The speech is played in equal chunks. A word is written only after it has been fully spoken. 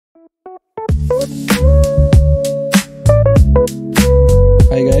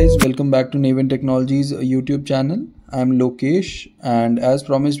welcome back to Navin Technologies YouTube channel. I'm Lokesh, and as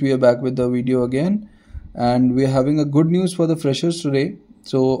promised we are back with the video again, and we're having a good news for the freshers today.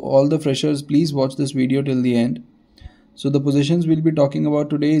 So all the freshers, please watch this video till the end. So the positions we'll be talking about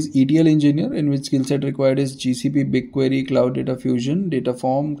today is ETL Engineer, in which skill set required is GCP, BigQuery, Cloud Data Fusion,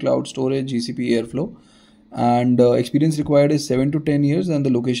 Dataform, Cloud Storage, GCP Airflow, and experience required is 7 to 10 years, and the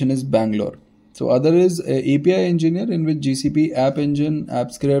location is Bangalore. So other is API Engineer, in which GCP, App Engine,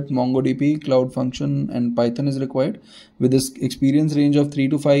 AppScript, MongoDB, Cloud Function and Python is required, with this experience range of 3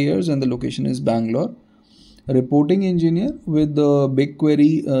 to 5 years, and the location is Bangalore. Reporting Engineer with the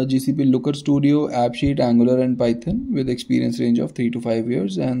BigQuery, GCP Looker Studio, AppSheet, Angular and Python, with experience range of 3 to 5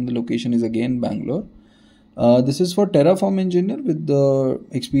 years, and the location is again Bangalore. This is for Terraform Engineer with the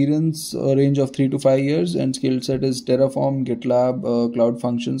experience range of 3 to 5 years, and skill set is Terraform, GitLab, Cloud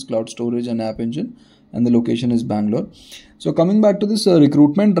Functions, Cloud Storage and App Engine, and the location is Bangalore. So coming back to this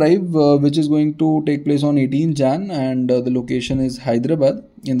recruitment drive, which is going to take place on 18 Jan, and the location is Hyderabad.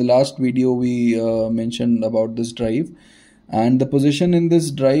 In the last video we mentioned about this drive, and the position in this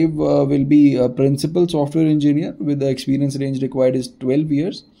drive will be a Principal Software Engineer with the experience range required is 12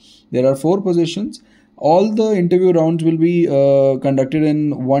 years. There are 4 positions. All the interview rounds will be conducted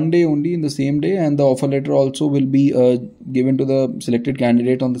in one day only, in the same day, and the offer letter also will be given to the selected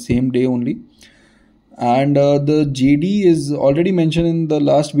candidate on the same day only. And the JD is already mentioned in the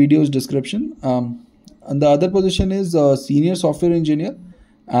last video's description. And the other position is Senior Software Engineer,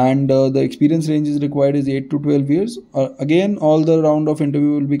 and the experience range is required is 8 to 12 years. Again, all the round of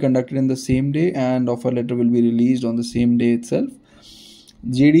interview will be conducted in the same day, and offer letter will be released on the same day itself.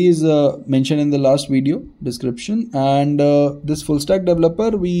 JD is mentioned in the last video description, and this full stack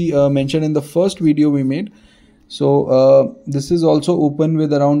developer we mentioned in the first video we made. So this is also open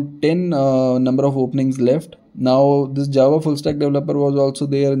with around 10 number of openings left. Now this Java full stack developer was also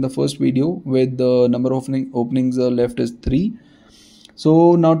there in the first video, with the number of openings left is 3.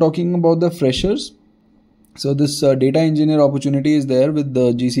 So now talking about the freshers. So this data engineer opportunity is there with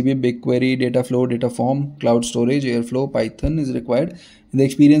the GCP, BigQuery, Dataflow, Dataform, Cloud Storage, Airflow, Python is required. The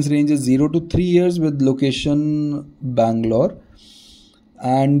experience range is 0 to 3 years with location Bangalore.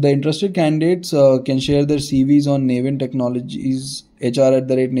 And the interested candidates can share their CVs on Navin Technologies,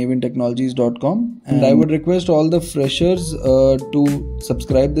 hr@navintechnologies.com. And I would request all the freshers to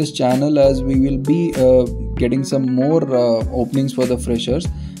subscribe this channel, as we will be getting some more openings for the freshers.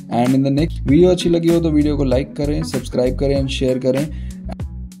 And in the next video अच्छी लगी हो तो video को like करें, subscribe करें and share करें.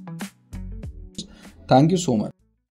 Thank you so much.